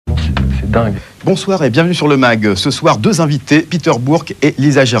dingue. Bonsoir et bienvenue sur le MAG. Ce soir, deux invités, Pieter Bourke et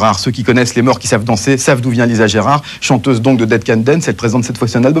Lisa Gerrard. Ceux qui connaissent Les Morts qui savent danser savent d'où vient Lisa Gerrard, chanteuse donc de Dead Can Dance. Elle présente cette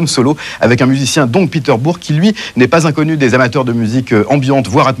fois-ci un album solo avec un musicien, donc Pieter Bourke, qui lui n'est pas inconnu des amateurs de musique ambiante,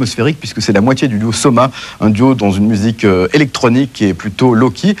 voire atmosphérique, puisque c'est la moitié du duo Soma, un duo dans une musique électronique qui est plutôt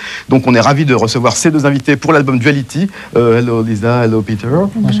low-key. Donc on est ravis de recevoir ces deux invités pour l'album Duality. Hello Lisa, hello Peter.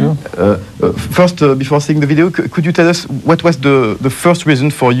 Bonjour. First, before seeing the video, could you tell us what was the first reason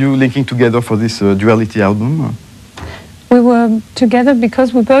for you linking together for this Duality album? We were together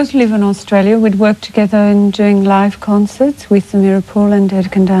because we both live in Australia. We'd worked together in doing live concerts with the Mirapool and Dead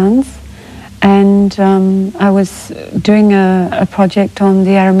Can Dance. And I was doing a project on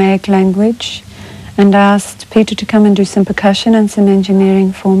the Aramaic language, and I asked Peter to come and do some percussion and some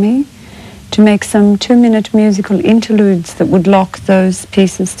engineering for me to make some 2-minute musical interludes that would lock those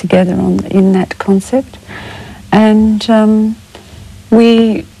pieces together in that concept. And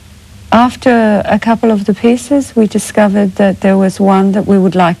after a couple of the pieces, we discovered that there was one that we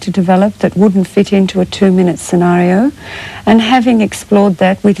would like to develop that wouldn't fit into a 2-minute scenario. And having explored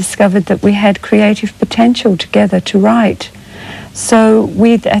that, we discovered that we had creative potential together to write. So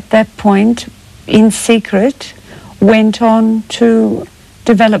we, at that point, in secret, went on to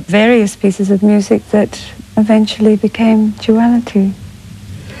develop various pieces of music that eventually became Duality.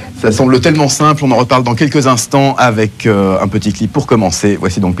 Ça semble tellement simple, on en reparle dans quelques instants avec un petit clip pour commencer.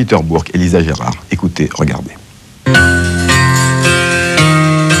 Voici donc Pieter Bourke et Lisa Gerrard. Écoutez, regardez.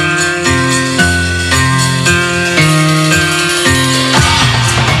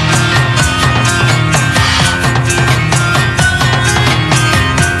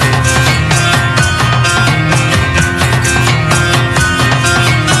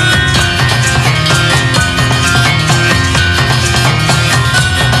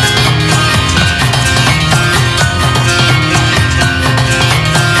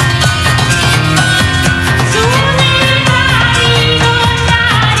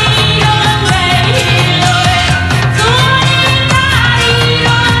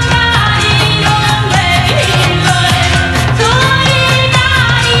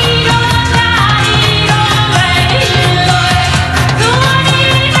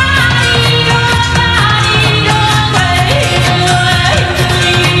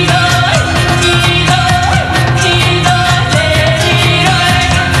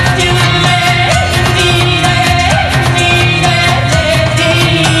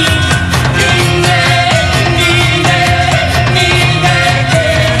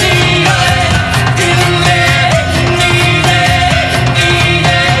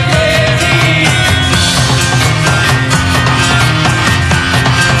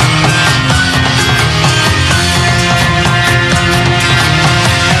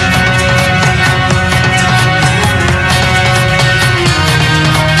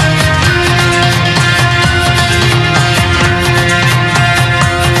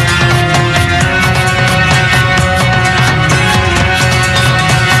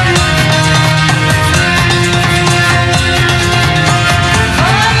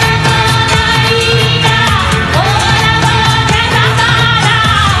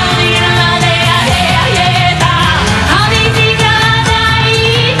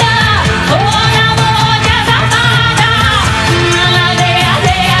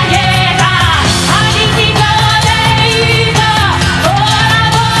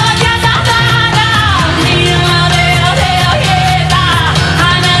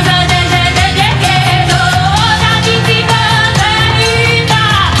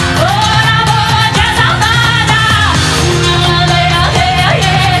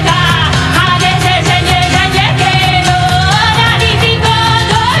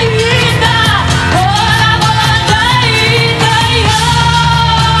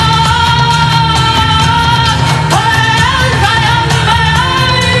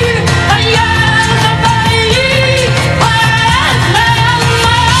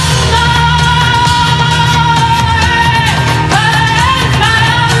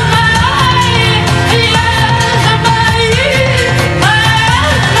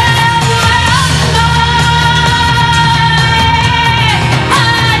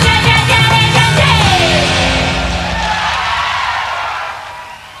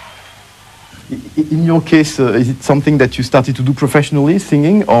 In your case, is it something that you started to do professionally,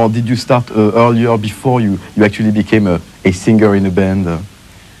 singing, or did you start earlier before you actually became a singer in a band?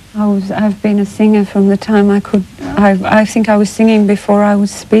 I've been a singer from the time I could. I think I was singing before I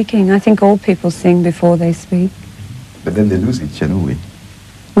was speaking. I think all people sing before they speak. But then they lose it, generally.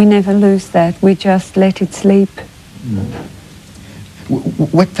 We never lose that. We just let it sleep.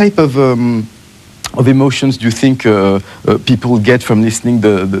 What type of of emotions do you think people get from listening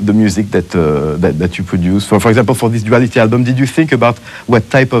the music that you produce? For example, for this Duality album, did you think about what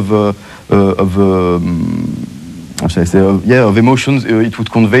type of how should I say, of emotions it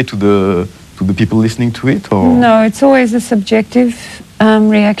would convey to the people listening to it? Or? No, it's always a subjective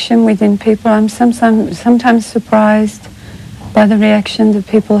reaction within people. I'm sometimes surprised by the reaction that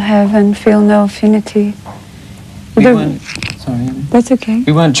people have and feel no affinity. That's okay.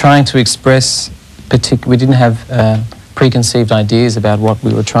 We weren't trying to express we didn't have preconceived ideas about what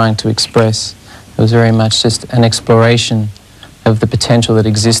we were trying to express. It was very much just an exploration of the potential that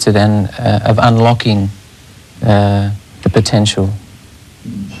existed and of unlocking the potential.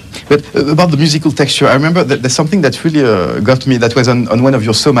 But about the musical texture, I remember that there's something that really got me. That was on one of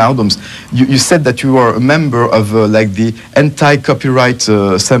your solo albums. You said that you were a member of like the anti-copyright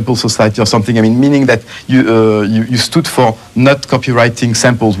sample society or something. I mean, meaning that you stood for not copyrighting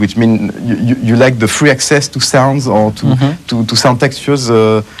samples, which mean you like the free access to sounds or to sound textures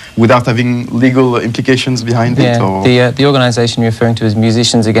without having legal implications behind it. Or? The organisation you're referring to is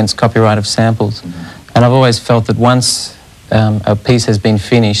Musicians Against Copyright of Samples, and I've always felt that once a piece has been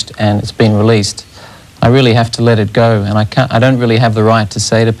finished and it's been released, I really have to let it go, and I don't really have the right to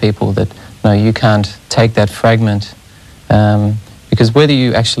say to people that no, you can't take that fragment, because whether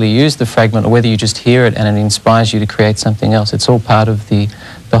you actually use the fragment or whether you just hear it and it inspires you to create something else, it's all part of the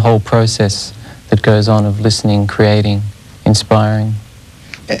whole process that goes on of listening, creating, inspiring.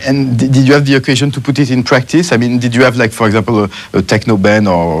 And did you have the occasion to put it in practice? I mean, did you have, like, for example, a techno band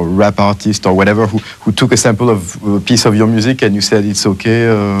or rap artist or whatever who took a sample of a piece of your music and you said it's okay?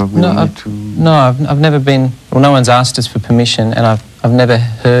 No, I've never been. Well, no one's asked us for permission, and I've never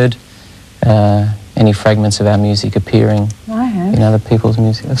heard any fragments of our music appearing in other people's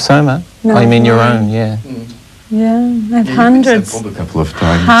music. Of Soma? No, I mean your own, yeah. Yeah, I've hundreds. A couple of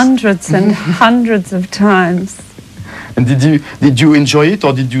times. Hundreds and hundreds of times. And did you enjoy it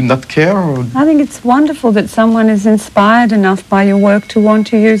or did you not care? Or? I think it's wonderful that someone is inspired enough by your work to want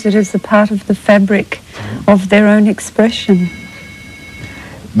to use it as a part of the fabric of their own expression.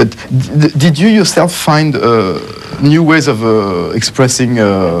 But did you yourself find new ways of expressing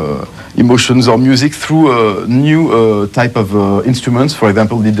emotions or music through a new type of instruments? For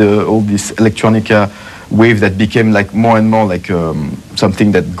example, did all this electronica wave that became like more and more like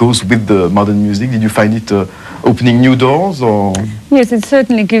something that goes with the modern music, did you find it opening new doors? Or? Yes, it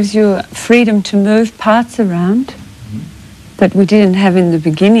certainly gives you freedom to move parts around that we didn't have in the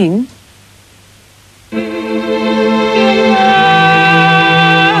beginning.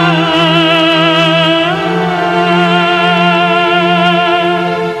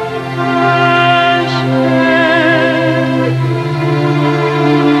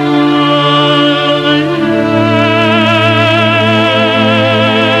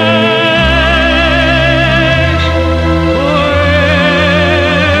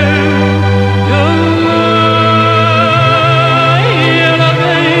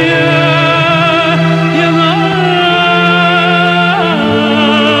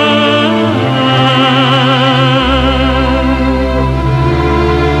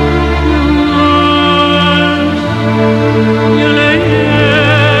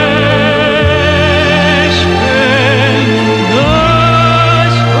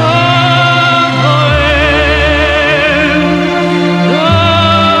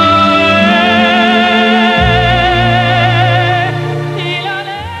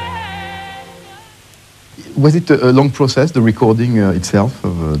 Was it a long process, the recording itself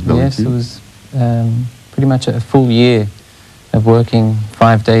of Duality? Yes, it was pretty much a full year of working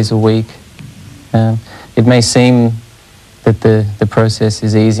 5 days a week. It may seem that the process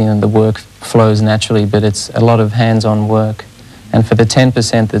is easy and the work flows naturally, but it's a lot of hands-on work. And for the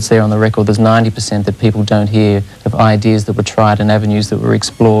 10% that's there on the record, there's 90% that people don't hear, of ideas that were tried and avenues that were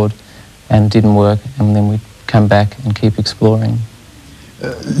explored and didn't work, and then we come back and keep exploring.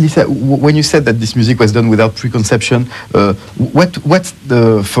 Lisa, when you said that this music was done without preconception, what's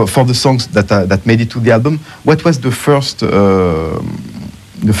for the songs that made it to the album? What was the first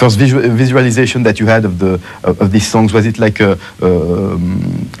visualization that you had of these songs? Was it like a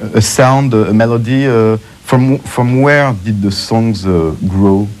sound, a melody? From where did the songs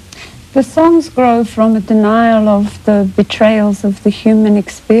grow? The songs grow from a denial of the betrayals of the human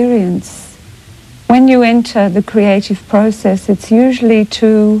experience. When you enter the creative process, it's usually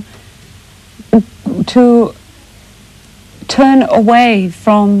to turn away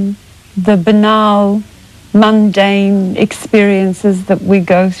from the banal, mundane experiences that we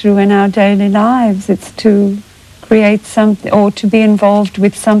go through in our daily lives. It's to create something, or to be involved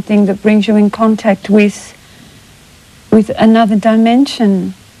with something that brings you in contact with another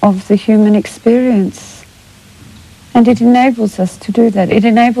dimension of the human experience. And it enables us to do that. It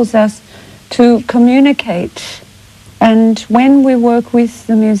enables us to communicate. And when we work with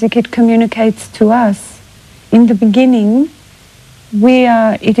the music, it communicates to us. In the beginning,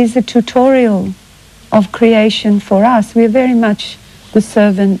 it is a tutorial of creation for us. We are very much the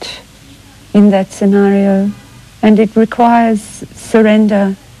servant in that scenario. And it requires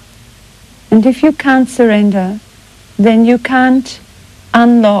surrender. And if you can't surrender, then you can't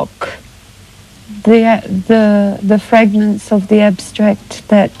unlock the fragments of the abstract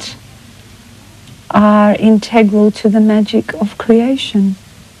that are integral to the magic of creation.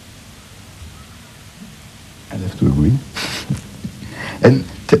 I have to agree. And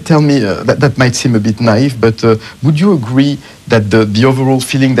tell me, that might seem a bit naive, but would you agree that the overall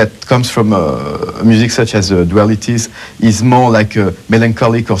feeling that comes from music such as Dualities is more like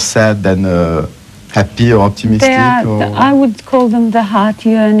melancholic or sad than happy or optimistic? I would call them the heart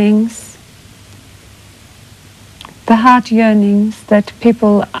yearnings. The heart yearnings that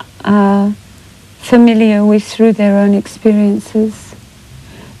people are familiar with through their own experiences.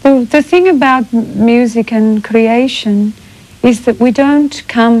 The thing about music and creation is that we don't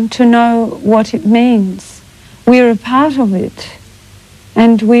come to know what it means. We're a part of it.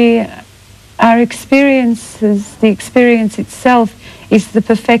 And our experiences, the experience itself is the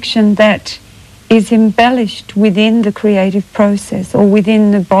perfection that is embellished within the creative process or within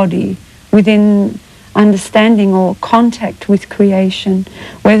the body, within understanding or contact with creation,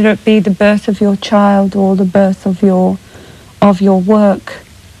 whether it be the birth of your child or the birth of your work.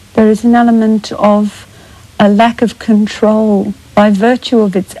 There is an element of a lack of control. By virtue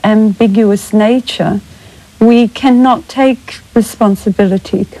of its ambiguous nature, we cannot take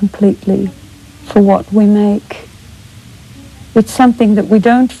responsibility completely for what we make. It's something that we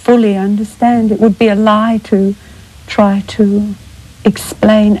don't fully understand. It would be a lie to try to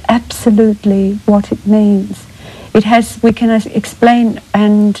explain absolutely what it means. We can explain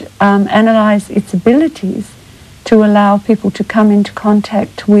and analyze its abilities to allow people to come into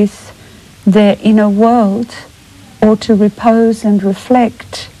contact with their inner world or to repose and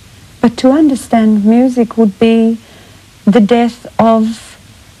reflect. But to understand music would be the death of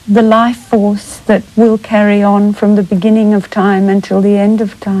the life force that will carry on from the beginning of time until the end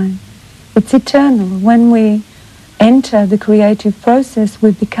of time. It's eternal. When we enter the creative process,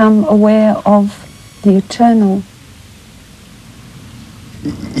 we become aware of the eternal.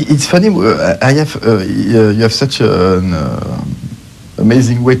 It's funny, you have such an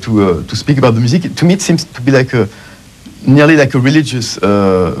amazing way to speak about the music. To me, it seems to be like nearly like a religious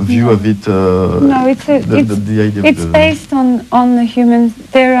view of it. No, it's based on the human.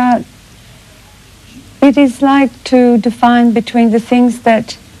 It is like to define between the things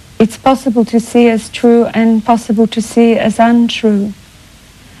that it's possible to see as true and possible to see as untrue.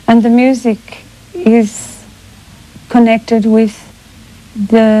 And the music is connected with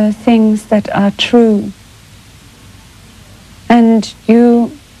the things that are true. And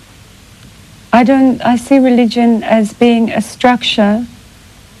I see religion as being a structure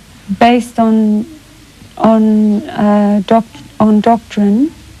based on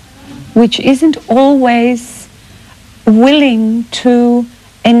doctrine, which isn't always willing to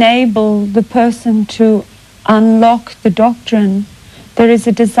enable the person to unlock the doctrine. There is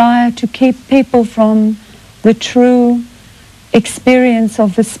a desire to keep people from the true experience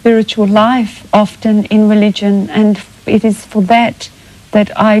of the spiritual life, often in religion, and it is for that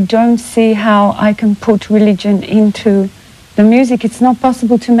I don't see how I can put religion into the music. It's not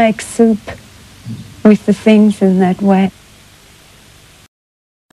possible to make soup with the things in that way.